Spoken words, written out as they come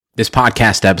This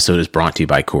podcast episode is brought to you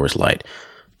by Coors Light.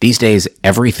 These days,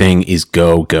 everything is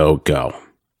go, go, go.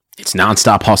 It's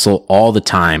nonstop hustle all the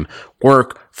time.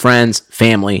 Work, friends,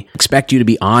 family expect you to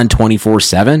be on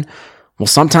 24/7. Well,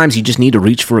 sometimes you just need to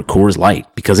reach for a Coors Light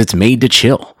because it's made to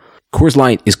chill. Coors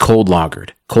Light is cold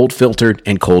lagered, cold filtered,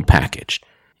 and cold packaged.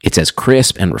 It's as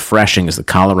crisp and refreshing as the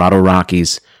Colorado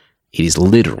Rockies. It is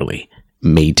literally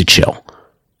made to chill.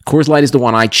 Coors Light is the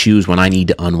one I choose when I need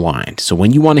to unwind. So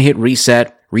when you want to hit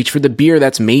reset, reach for the beer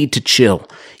that's made to chill.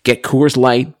 Get Coors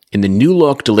Light in the new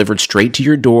look delivered straight to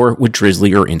your door with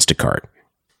Drizzly or Instacart.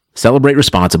 Celebrate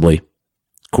responsibly.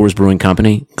 Coors Brewing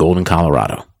Company, Golden,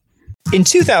 Colorado. In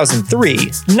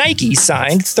 2003, Nike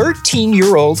signed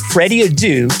 13-year-old Freddie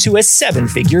Adu to a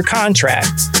 7-figure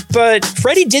contract. But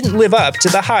Freddie didn't live up to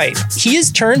the hype. He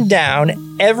has turned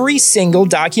down every single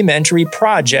documentary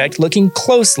project looking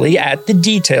closely at the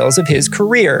details of his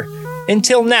career.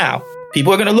 Until now.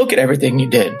 People are going to look at everything you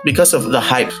did because of the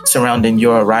hype surrounding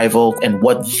your arrival and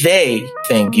what they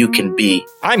think you can be.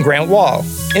 I'm Grant Wall,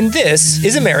 and this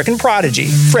is American Prodigy,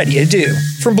 Freddie Adu,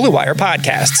 from Blue Wire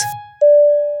Podcasts.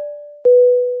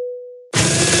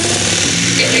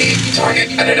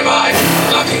 Target identified.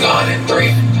 Locking on in 3,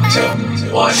 2,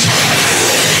 1.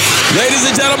 Ladies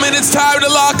and gentlemen, it's time to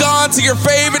lock on to your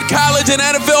favorite college and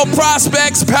NFL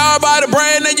prospects, powered by the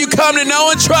brand that you come to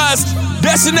know and trust,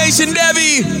 Destination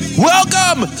Devy.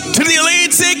 Welcome to the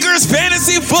Elite Seekers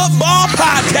Fantasy Football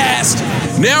Podcast.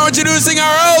 Now introducing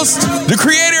our host, the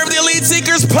creator of the Elite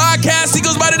Seekers Podcast. He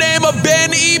goes by the name of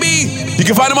Ben Eby. You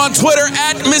can find him on Twitter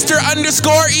at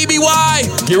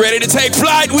Mr_EBY. Get ready to take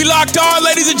flight. We locked on,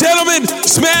 ladies and gentlemen.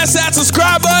 Smash that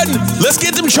subscribe button. Let's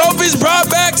get them trophies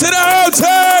brought back to the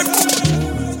hotel.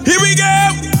 Here we go.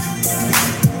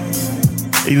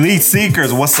 Elite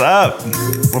Seekers, what's up?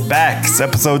 We're back. It's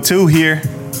episode 2 here.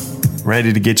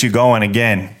 Ready to get you going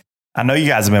again. I know you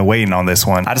guys have been waiting on this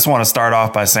one. I just want to start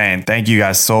off by saying thank you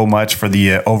guys so much for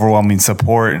the overwhelming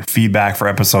support and feedback for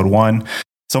episode 1.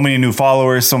 So many new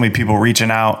followers, so many people reaching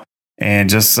out and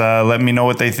just letting me know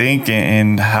what they think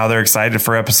and how they're excited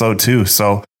for episode 2.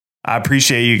 So I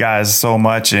appreciate you guys so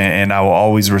much, and I will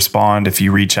always respond if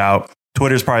you reach out.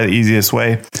 Twitter's probably the easiest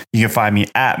way. You can find me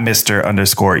at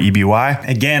Mr_EBY.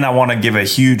 Again, I want to give a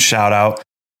huge shout out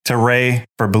to Ray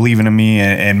for believing in me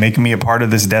and making me a part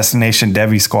of this Destination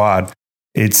Devy squad.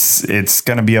 It's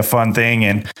going to be a fun thing,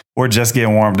 and we're just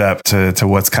getting warmed up to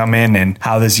what's coming and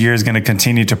how this year is going to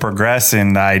continue to progress,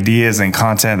 and the ideas and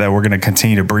content that we're going to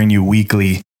continue to bring you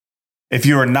weekly. If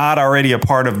you are not already a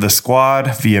part of the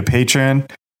squad via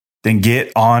Patreon, then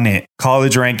get on it.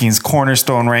 College rankings,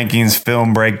 cornerstone rankings,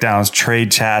 film breakdowns,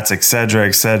 trade chats,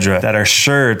 etc., that are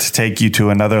sure to take you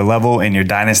to another level in your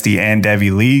Dynasty and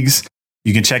Devy leagues.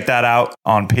 You can check that out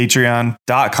on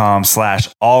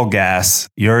patreon.com/allgas.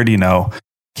 You already know.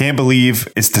 Can't believe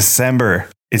it's December.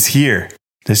 It's here.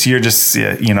 This year just,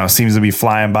 seems to be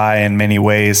flying by in many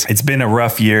ways. It's been a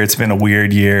rough year. It's been a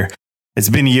weird year. It's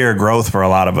been a year of growth for a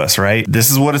lot of us, right? This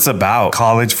is what it's about.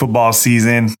 College football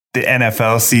season, the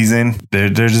NFL season, they're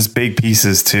just big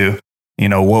pieces to,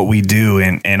 what we do.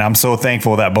 And I'm so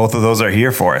thankful that both of those are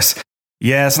here for us.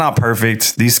 Yeah, it's not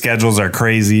perfect. These schedules are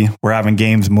crazy. We're having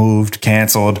games moved,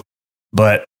 canceled.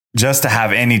 But just to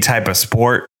have any type of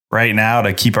sport right now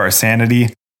to keep our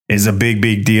sanity is a big,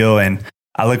 big deal. And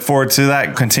I look forward to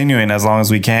that continuing as long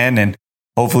as we can. And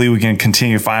hopefully we can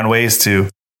continue to find ways to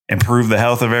improve the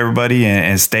health of everybody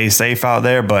and stay safe out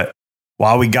there. But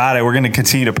while we got it, we're going to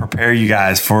continue to prepare you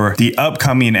guys for the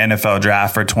upcoming NFL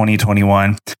draft for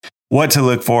 2021. What to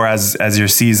look for as your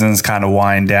seasons kind of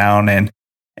wind down and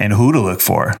who to look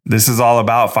for. This is all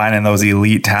about finding those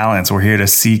elite talents. We're here to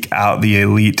seek out the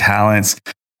elite talents,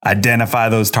 identify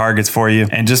those targets for you,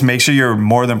 and just make sure you're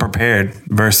more than prepared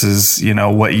versus,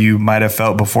 what you might have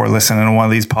felt before listening to one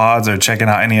of these pods or checking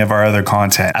out any of our other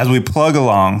content. As we plug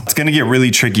along, it's going to get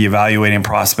really tricky evaluating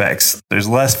prospects. There's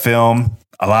less film.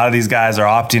 A lot of these guys are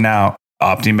opting out,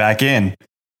 opting back in,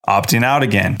 opting out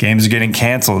again. Games are getting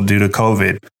canceled due to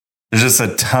COVID. There's just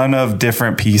a ton of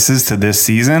different pieces to this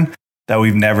season that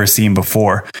we've never seen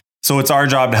before. So it's our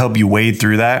job to help you wade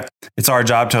through that. It's our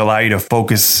job to allow you to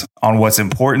focus on what's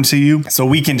important to you so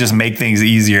we can just make things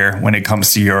easier when it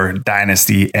comes to your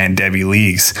Dynasty and Devy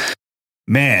leagues.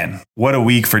 Man, what a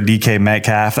week for DK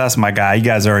Metcalf. That's my guy. You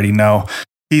guys already know.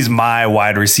 He's my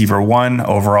wide receiver 1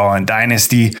 overall in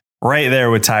Dynasty, right there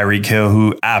with Tyreek Hill,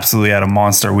 who absolutely had a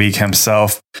monster week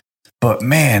himself. But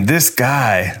man, this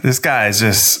guy is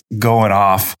just going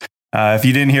off. If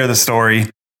you didn't hear the story,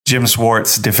 Jim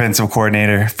Schwartz, defensive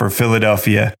coordinator for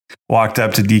Philadelphia, walked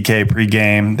up to DK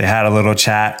pregame. They had a little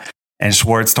chat, and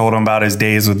Schwartz told him about his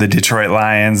days with the Detroit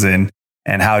Lions and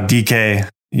how DK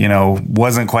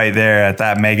wasn't quite there at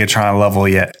that Megatron level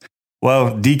yet.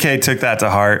 Well, DK took that to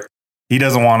heart. He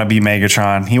doesn't want to be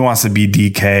Megatron. He wants to be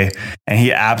DK, and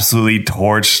he absolutely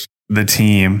torched the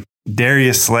team.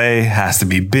 Darius Slay has to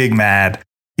be big mad.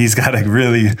 He's got to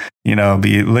really,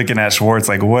 be looking at Schwartz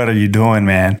like, what are you doing,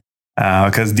 man?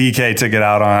 Because DK took it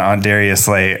out on Darius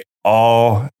Slay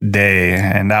all day.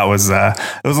 And that was, it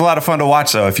was a lot of fun to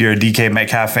watch, though. If you're a DK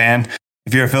Metcalf fan,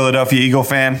 if you're a Philadelphia Eagle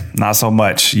fan, not so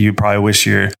much. You probably wish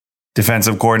your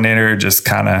defensive coordinator just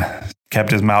kind of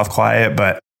kept his mouth quiet,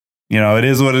 but it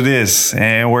is what it is,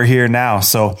 and we're here now.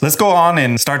 So let's go on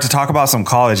and start to talk about some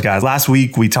college guys. Last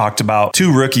week, we talked about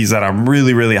two rookies that I'm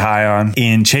really, really high on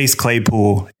in Chase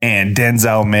Claypool and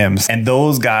Denzel Mims. And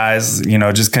those guys,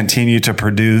 just continue to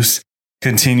produce,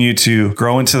 continue to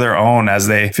grow into their own as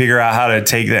they figure out how to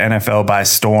take the NFL by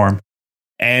storm.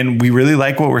 And we really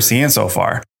like what we're seeing so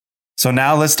far. So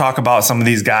now let's talk about some of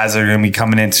these guys that are going to be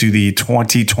coming into the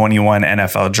 2021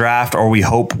 NFL draft, or we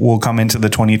hope will come into the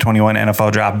 2021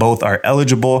 NFL draft. Both are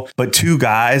eligible, but two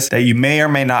guys that you may or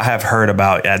may not have heard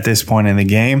about at this point in the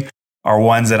game are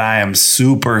ones that I am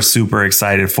super, super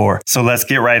excited for. So let's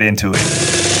get right into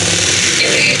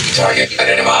it. Target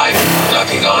identified.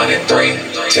 Locking on in 3,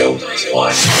 2,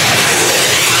 1.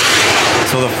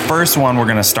 So the first one we're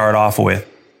going to start off with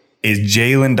is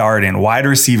Jaelon Darden, wide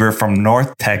receiver from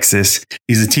North Texas.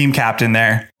 He's a team captain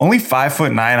there. Only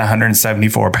 5'9",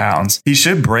 174 pounds. He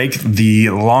should break the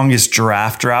longest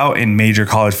draft drought in major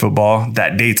college football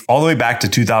that dates all the way back to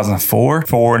 2004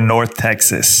 for North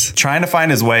Texas. Trying to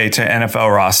find his way to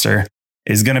NFL roster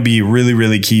is going to be really,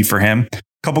 really key for him. A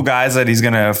couple guys that he's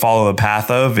going to follow the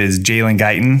path of is Jalen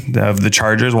Guyton of the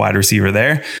Chargers, wide receiver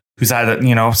there, who's had,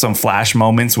 some flash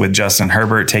moments with Justin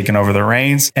Herbert taking over the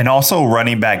reins, and also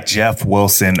running back Jeff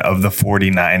Wilson of the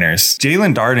 49ers.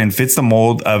 Jaelon Darden fits the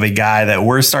mold of a guy that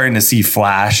we're starting to see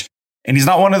flash. And he's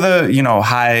not one of the,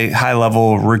 high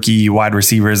level rookie wide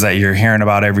receivers that you're hearing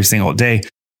about every single day,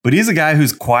 but he's a guy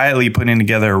who's quietly putting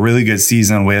together a really good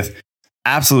season with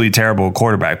absolutely terrible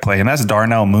quarterback play. And that's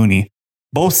Darnell Mooney.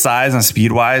 Both size and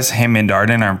speed wise, him and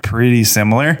Darden are pretty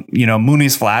similar.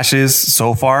 Mooney's flashes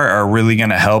so far are really going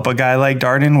to help a guy like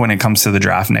Darden when it comes to the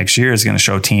draft next year. It's going to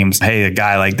show teams, hey, a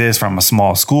guy like this from a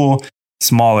small school,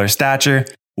 smaller stature,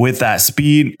 with that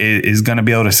speed is going to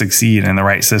be able to succeed in the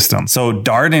right system. So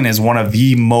Darden is one of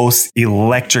the most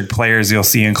electric players you'll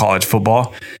see in college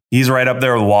football. He's right up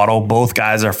there with Waddle. Both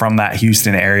guys are from that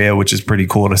Houston area, which is pretty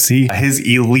cool to see. His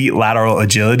elite lateral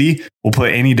agility will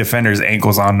put any defender's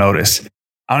ankles on notice.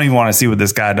 I don't even want to see what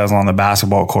this guy does on the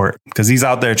basketball court because he's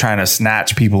out there trying to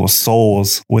snatch people's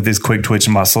souls with his quick twitch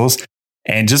muscles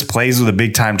and just plays with a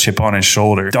big time chip on his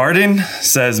shoulder. Darden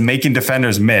says making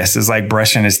defenders miss is like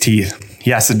brushing his teeth.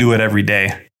 He has to do it every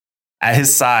day. At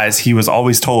his size, he was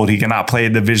always told he cannot play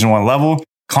at Division I level.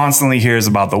 Constantly hears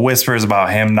about the whispers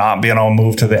about him not being able to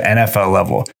move to the NFL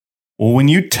level. Well, when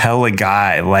you tell a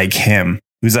guy like him,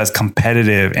 who's as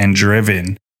competitive and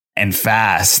driven and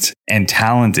fast and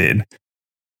talented,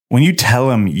 when you tell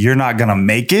him you're not going to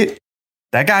make it,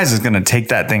 that guy's just going to take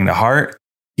that thing to heart.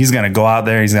 He's going to go out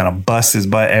there. He's going to bust his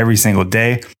butt every single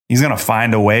day. He's going to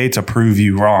find a way to prove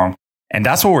you wrong. And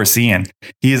that's what we're seeing.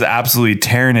 He is absolutely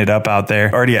tearing it up out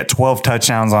there. Already at 12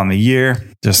 touchdowns on the year.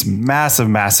 Just massive,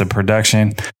 massive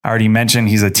production. I already mentioned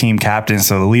he's a team captain,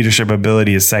 so the leadership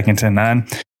ability is second to none.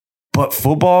 But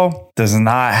football does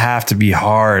not have to be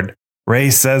hard. Ray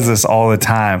says this all the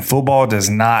time. Football does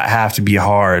not have to be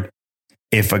hard.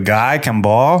 If a guy can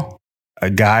ball, a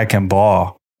guy can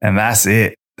ball. And that's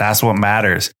it. That's what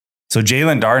matters. So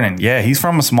Jaelon Darden, yeah, he's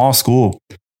from a small school.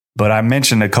 But I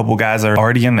mentioned a couple guys that are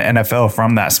already in the NFL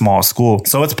from that small school.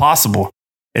 So it's possible.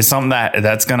 It's something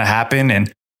that's going to happen.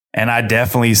 And I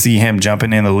definitely see him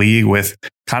jumping in the league with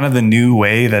kind of the new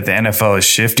way that the NFL is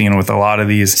shifting with a lot of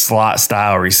these slot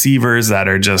style receivers that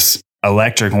are just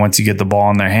electric. Once you get the ball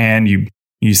in their hand,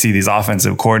 you see these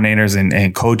offensive coordinators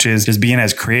and coaches just being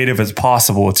as creative as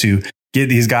possible to get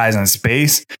these guys in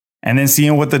space and then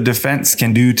seeing what the defense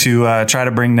can do to try to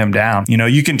bring them down.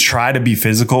 You can try to be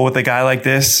physical with a guy like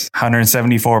this,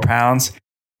 174 pounds,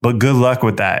 but good luck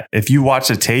with that. If you watch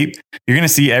the tape, you're going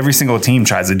to see every single team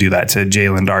tries to do that to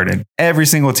Jaelon Darden. Every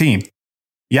single team.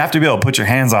 You have to be able to put your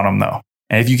hands on him, though.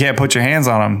 And if you can't put your hands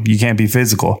on him, you can't be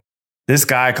physical. This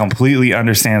guy completely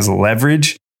understands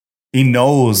leverage. He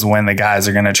knows when the guys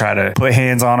are going to try to put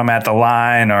hands on him at the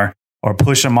line or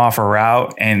push him off a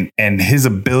route, and his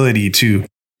ability to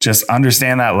just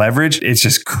understand that leverage. It's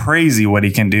just crazy what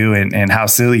he can do and how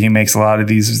silly he makes a lot of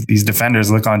these defenders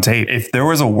look on tape. If there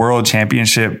was a world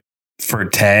championship for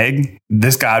tag,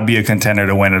 this guy would be a contender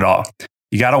to win it all.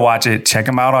 You got to watch it. Check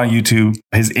him out on YouTube.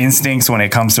 His instincts when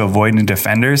it comes to avoiding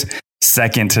defenders,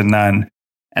 second to none.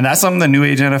 And that's something the new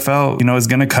age NFL, is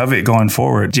going to covet going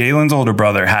forward. Jalen's older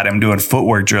brother had him doing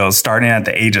footwork drills starting at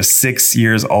the age of 6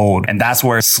 years old. And that's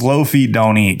where slow feet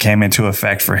don't eat came into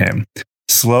effect for him.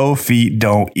 Slow feet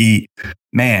don't eat.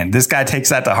 Man, this guy takes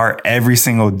that to heart every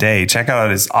single day. Check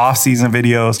out his off-season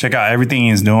videos. Check out everything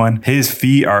he's doing. His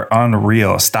feet are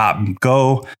unreal. Stop and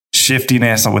go.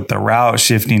 Shiftiness with the route.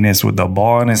 Shiftiness with the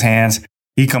ball in his hands.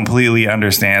 He completely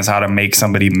understands how to make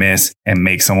somebody miss and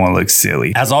make someone look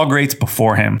silly. As all greats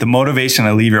before him, the motivation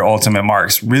to leave your ultimate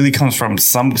marks really comes from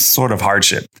some sort of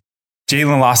hardship.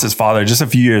 Jalen lost his father just a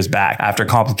few years back after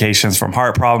complications from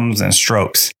heart problems and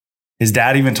strokes. His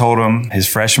dad even told him his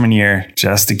freshman year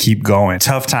just to keep going.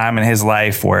 Tough time in his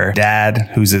life where dad,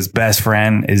 who's his best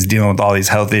friend, is dealing with all these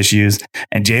health issues.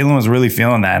 And Jalen was really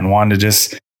feeling that and wanted to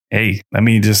just, hey, let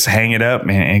me just hang it up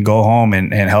and go home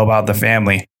and help out the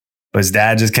family. But his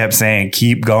dad just kept saying,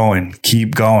 keep going,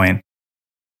 keep going.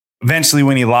 Eventually,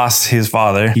 when he lost his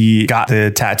father, he got the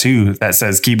tattoo that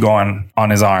says keep going on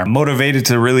his arm. Motivated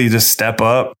to really just step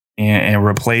up and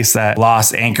replace that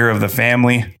lost anchor of the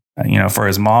family. For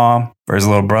his mom, for his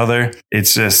little brother.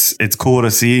 It's cool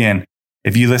to see. And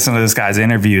if you listen to this guy's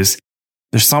interviews,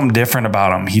 there's something different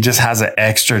about him. He just has an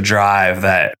extra drive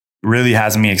that really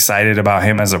has me excited about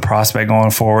him as a prospect going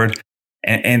forward.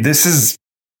 And this is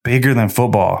bigger than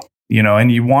football,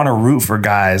 and you want to root for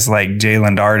guys like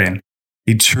Jalen Darden.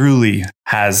 He truly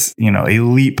has,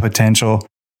 elite potential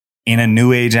in a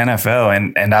new age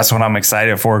NFL. And that's what I'm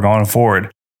excited for going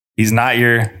forward. He's not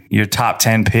your top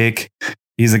 10 pick.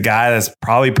 He's a guy that's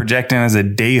probably projecting as a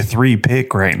day 3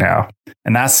 pick right now.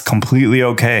 And that's completely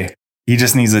okay. He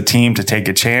just needs a team to take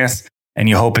a chance. And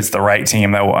you hope it's the right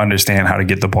team that will understand how to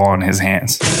get the ball in his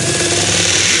hands.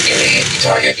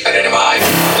 Target identified.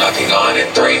 Locking on in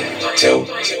 3, 2,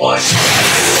 1.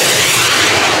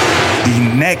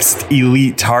 The next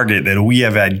elite target that we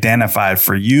have identified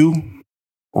for you,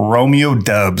 Romeo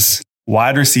Doubs,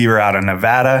 wide receiver out of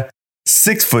Nevada,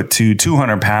 6'2",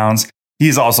 200 pounds. He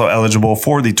is also eligible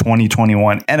for the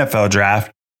 2021 NFL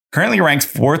Draft. Currently ranks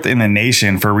 4th in the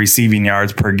nation for receiving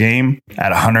yards per game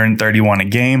at 131 a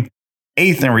game.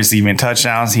 8th in receiving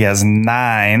touchdowns. He has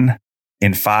 9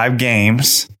 in 5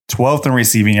 games. 12th in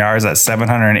receiving yards at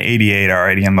 788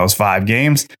 already in those 5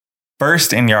 games.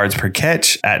 1st in yards per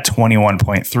catch at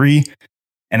 21.3.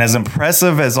 And as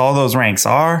impressive as all those ranks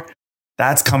are,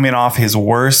 that's coming off his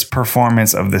worst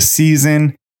performance of the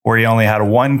season, where he only had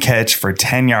 1 catch for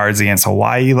 10 yards against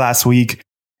Hawaii last week.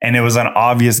 And it was an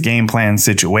obvious game plan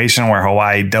situation where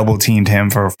Hawaii double teamed him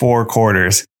for 4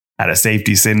 quarters, had a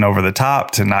safety sitting over the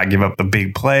top to not give up the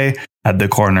big play, had the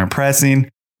corner pressing.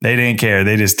 They didn't care.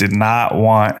 They just did not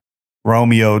want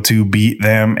Romeo to beat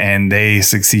them, and they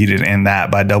succeeded in that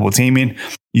by double teaming.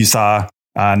 You saw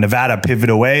Nevada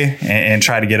pivot away and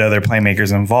try to get other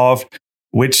playmakers involved,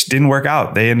 which didn't work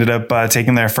out. They ended up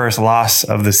taking their first loss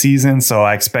of the season. So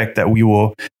I expect that we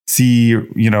will see,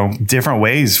 different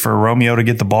ways for Romeo to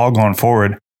get the ball going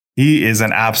forward. He is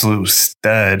an absolute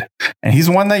stud, and he's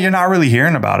one that you're not really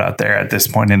hearing about out there at this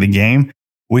point in the game,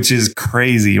 which is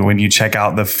crazy when you check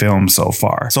out the film so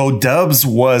far. So Doubs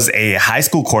was a high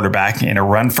school quarterback in a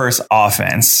run-first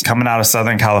offense coming out of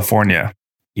Southern California.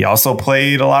 He also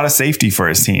played a lot of safety for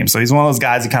his team. So he's one of those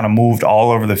guys that kind of moved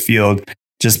all over the field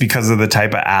just because of the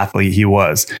type of athlete he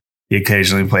was. He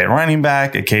occasionally played running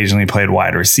back, occasionally played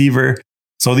wide receiver.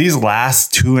 So these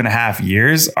last 2.5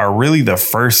 years are really the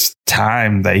first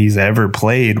time that he's ever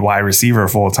played wide receiver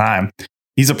full time.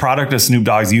 He's a product of Snoop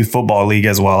Dogg's Youth Football League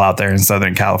as well out there in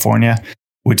Southern California,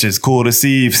 which is cool to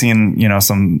see. You've seen,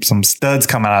 some studs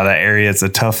come out of that area. It's a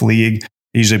tough league.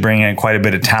 They usually bring in quite a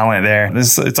bit of talent there.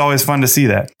 It's always fun to see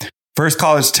that. First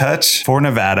college touch for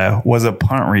Nevada was a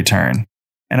punt return.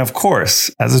 And of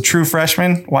course, as a true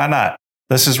freshman, why not?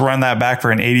 Let's just run that back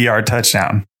for an 80-yard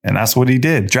touchdown. And that's what he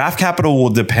did. Draft capital will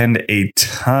depend a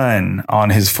ton on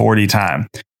his 40 time.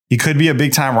 He could be a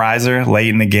big time riser late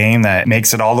in the game that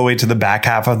makes it all the way to the back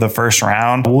half of the first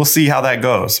round. We'll see how that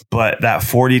goes. But that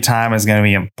 40 time is going to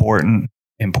be important.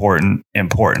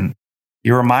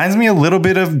 He reminds me a little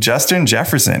bit of Justin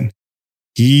Jefferson.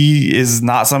 He is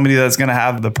not somebody that's going to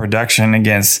have the production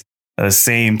against the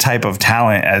same type of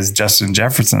talent as Justin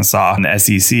Jefferson saw in the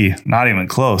SEC. Not even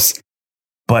close.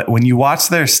 But when you watch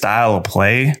their style of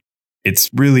play, it's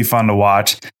really fun to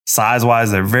watch.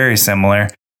 Size-wise, they're very similar.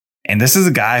 And this is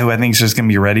a guy who I think is just going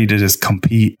to be ready to just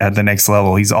compete at the next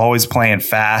level. He's always playing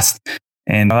fast.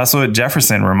 And that's what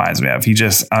Jefferson reminds me of. He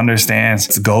just understands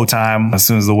it's go time as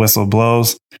soon as the whistle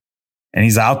blows. And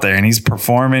he's out there and he's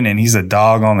performing and he's a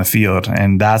dog on the field.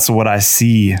 And that's what I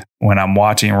see when I'm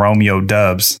watching Romeo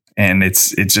Doubs. And it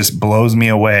just blows me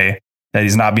away that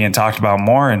he's not being talked about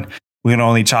more. And we can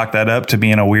only chalk that up to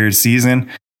being a weird season.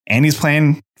 And he's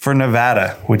playing for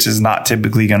Nevada, which is not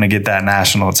typically going to get that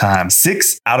national time.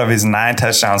 6 out of his 9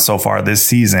 touchdowns so far this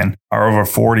season are over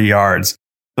 40 yards.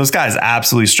 Those guys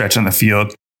absolutely stretching the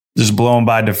field, just blowing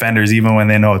by defenders even when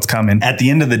they know it's coming. At the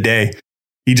end of the day,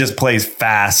 he just plays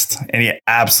fast and he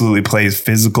absolutely plays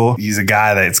physical. He's a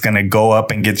guy that's going to go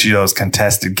up and get you those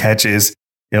contested catches.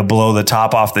 He'll blow the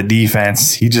top off the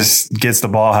defense. He just gets the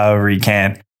ball however he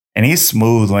can. And he's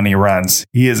smooth when he runs.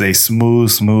 He is a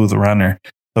smooth runner.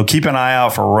 So keep an eye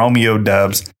out for Romeo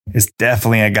Doubs. It's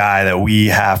definitely a guy that we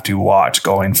have to watch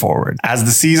going forward. As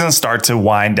the season starts to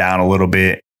wind down a little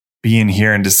bit, being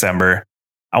here in December,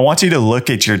 I want you to look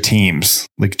at your teams.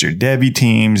 Look at your Devy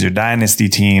teams, your Dynasty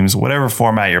teams, whatever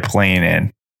format you're playing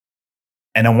in.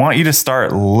 And I want you to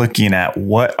start looking at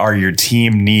what are your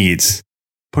team needs.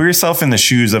 Put yourself in the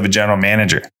shoes of a general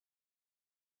manager.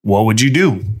 What would you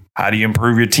do? How do you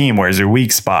improve your team? Where's your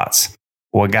weak spots?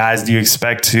 What guys do you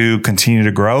expect to continue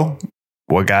to grow?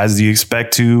 What guys do you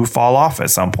expect to fall off at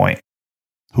some point?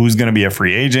 Who's going to be a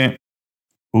free agent?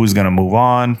 Who's going to move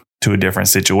on to a different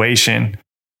situation?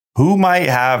 Who might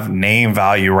have name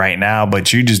value right now,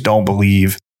 but you just don't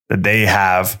believe that they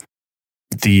have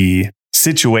the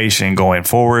situation going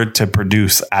forward to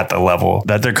produce at the level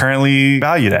that they're currently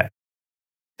valued at?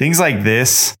 Things like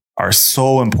this are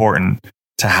so important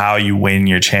to how you win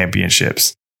your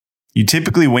championships. You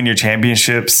typically win your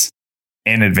championships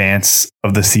in advance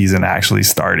of the season actually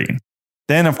starting.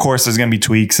 Then, of course, there's going to be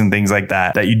tweaks and things like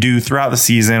that you do throughout the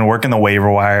season, working the waiver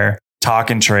wire,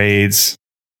 talking trades,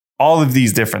 all of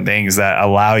these different things that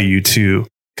allow you to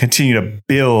continue to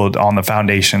build on the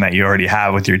foundation that you already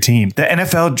have with your team. The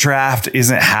NFL draft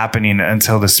isn't happening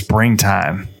until the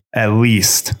springtime, at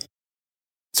least.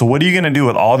 So what are you going to do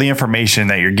with all the information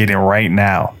that you're getting right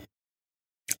now?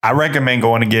 I recommend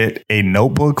going to get a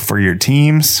notebook for your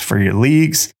teams, for your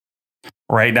leagues.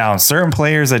 Write down certain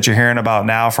players that you're hearing about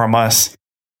now from us,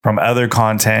 from other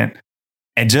content,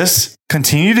 and just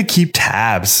continue to keep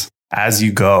tabs as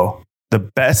you go. The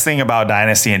best thing about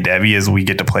Dynasty and Devy is we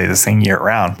get to play this thing year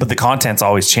round, but the content's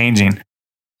always changing.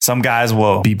 Some guys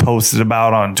will be posted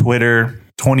about on Twitter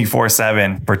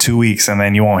 24/7 for 2 weeks, and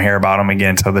then you won't hear about them again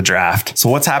until the draft. So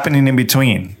what's happening in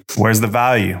between? Where's the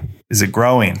value? Is it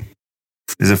growing?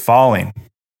 Is it falling?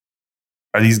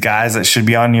 Are these guys that should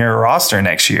be on your roster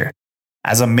next year?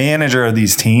 As a manager of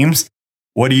these teams,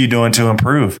 what are you doing to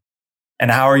improve? And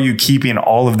how are you keeping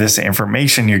all of this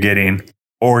information you're getting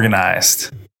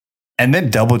organized? And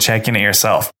then double checking it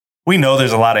yourself. We know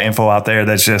there's a lot of info out there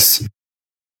that's just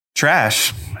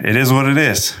trash. It is what it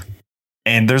is.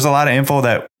 And there's a lot of info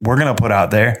that we're going to put out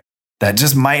there that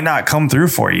just might not come through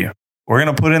for you. We're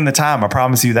going to put in the time. I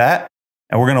promise you that.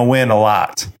 And we're going to win a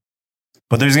lot.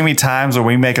 But there's going to be times where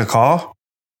we make a call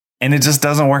and it just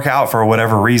doesn't work out for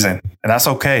whatever reason. And that's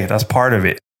okay. That's part of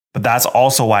it. But that's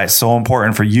also why it's so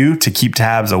important for you to keep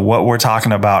tabs of what we're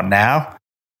talking about now.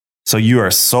 So you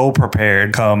are so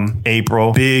prepared come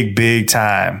April, big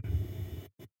time.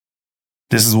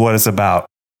 This is what it's about.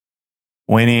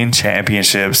 Winning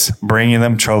championships, bringing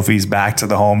them trophies back to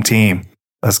the home team.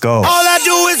 Let's go. All I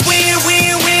do is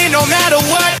win, no matter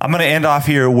what. I'm going to end off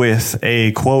here with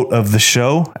a quote of the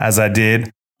show, as I did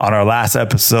on our last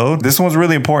episode. This one's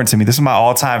really important to me. This is my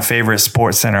all-time favorite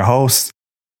SportsCenter host.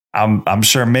 I'm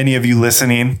sure many of you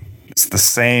listening, it's the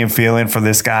same feeling for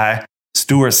this guy,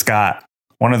 Stuart Scott.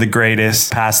 One of the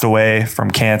greatest, passed away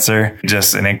from cancer.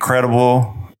 Just an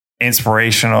incredible,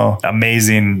 inspirational,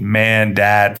 amazing man,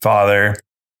 dad, father,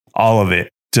 all of it.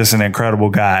 Just an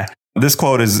incredible guy. This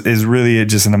quote is really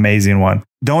just an amazing one.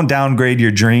 Don't downgrade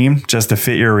your dream just to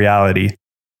fit your reality.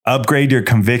 Upgrade your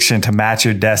conviction to match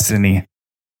your destiny.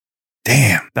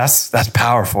 Damn, that's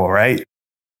powerful, right?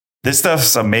 This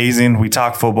stuff's amazing. We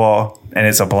talk football and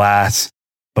it's a blast.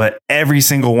 But every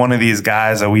single one of these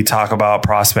guys that we talk about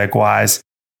prospect wise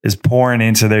is pouring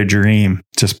into their dream,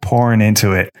 just pouring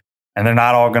into it. And they're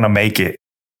not all going to make it.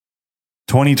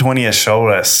 2020 has showed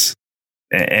us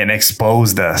and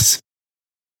exposed us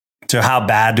to how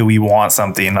bad do we want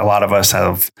something. A lot of us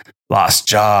have lost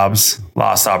jobs,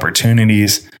 lost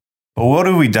opportunities. But what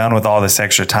have we done with all this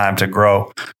extra time to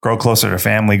grow closer to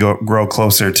family, grow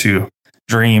closer to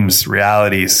dreams,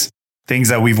 realities, things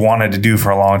that we've wanted to do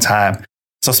for a long time?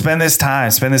 So spend this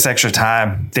extra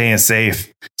time staying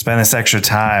safe, spend this extra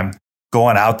time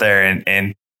going out there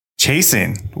and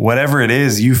chasing whatever it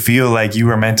is you feel like you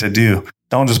were meant to do.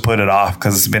 Don't just put it off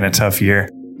because it's been a tough year.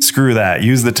 Screw that.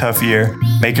 Use the tough year,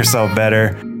 make yourself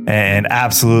better, and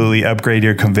absolutely upgrade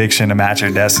your conviction to match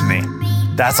your destiny.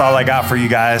 That's all I got for you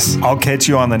guys. I'll catch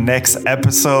you on the next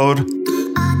episode.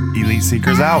 Elite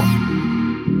Seekers out.